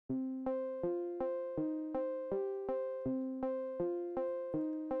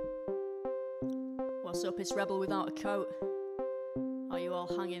What's up, it's Rebel without a coat. Are you all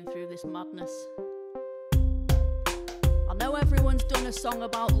hanging through this madness? I know everyone's done a song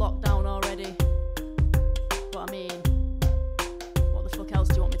about lockdown already, but I mean, what the fuck else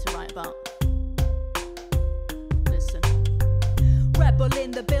do you want me to write about? Listen. Rebel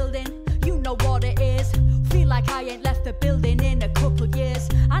in the building, you know what it is. Feel like I ain't left the building in a couple years.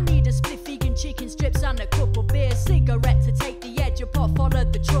 I need a split vegan chicken strips and a couple beers. Cigarette to take the edge up off all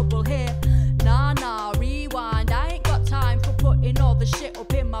of the trouble here. Nah, rewind, I ain't got time for putting all the shit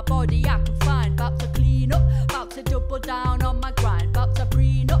up in my body I can find. About to clean up, about to double down on my grind. About to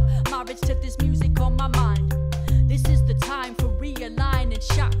prenup, marriage to this music on my mind. This is the time for realigning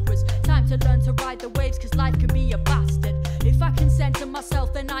chakras. Time to learn to ride the waves, cause life can be a bastard. If I can center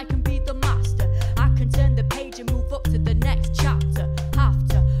myself, then I can be the master. I can turn the page and move up to the next chapter. Have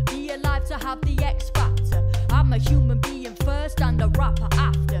to be alive to have the X factor. I'm a human being first and a rapper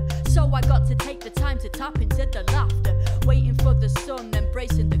after. So I got to take the time to tap into the laughter. Waiting for the sun,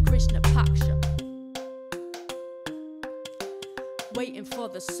 embracing the Krishna Paksha. Waiting for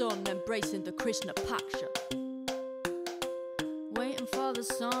the sun, embracing the Krishna Paksha. Waiting for the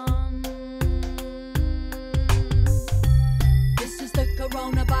sun. This is the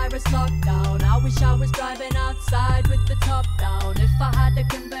coronavirus lockdown. I wish I was driving outside with the top down. If I had a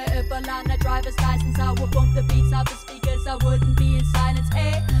convertible and a driver's license, I would bump the beats out the speakers. I wouldn't be in silence,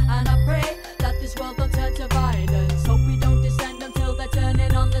 eh? And I pray that this world don't turn to violence. Hope we don't descend until they're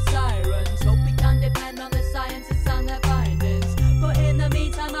turning on the sirens. Hope we can depend on the scientists and their findings. But in the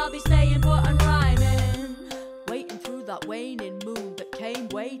meantime, I'll be staying put and rhyming. Waiting through that waning moon that came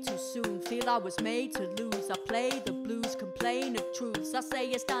way too soon. Feel I was made to lose. I play the blues, complain of truths. I say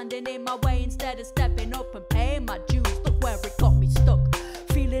you're standing in my way instead of stepping up and paying my dues. Look where it got me stuck.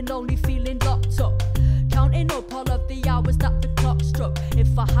 Feeling lonely, feeling locked up. Counting up all of the hours that the clock struck.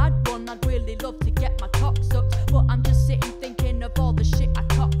 If I had one, I'd really love to get my cock sucked. But I'm just sitting thinking of all the shit I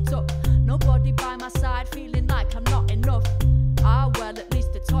cocked up. Nobody by my side, feeling like I'm not enough. Ah well, at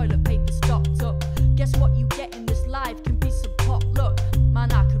least the toilet paper's stocked up. Guess what you get in this life can be some potluck.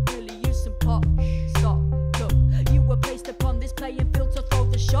 Man, I could really use some pot. Stop, look, you were placed upon this playing field to throw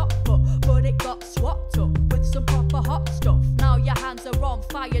the shot, but it got swapped up with some proper hot stuff. Now your hands are on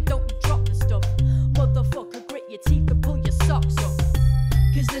fire, don't you drop the stuff. Motherfucker, grit your teeth and pull your socks up.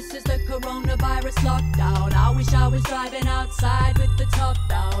 Cause this is the coronavirus lockdown. I wish I was driving outside with the top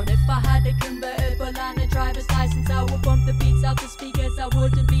down. If I had a convertible and a driver's license, I would bump the beats out the speakers. I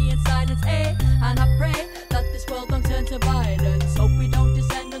wouldn't be in silence, eh? And I pray that this world don't turn to violence. Hope we don't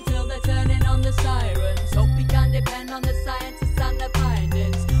descend until they're turning on the sirens. Hope we can depend on the scientists and their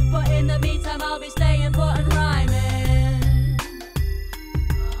findings. But in the meantime, I'll be staying put and rhyming.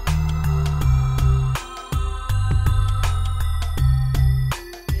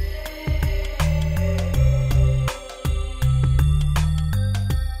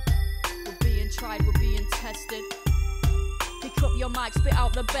 We're being tested. Pick up your mic, spit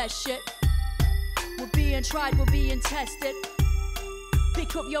out the best shit. We're being tried, we're being tested.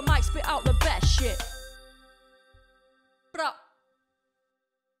 Pick up your mic, spit out the best shit.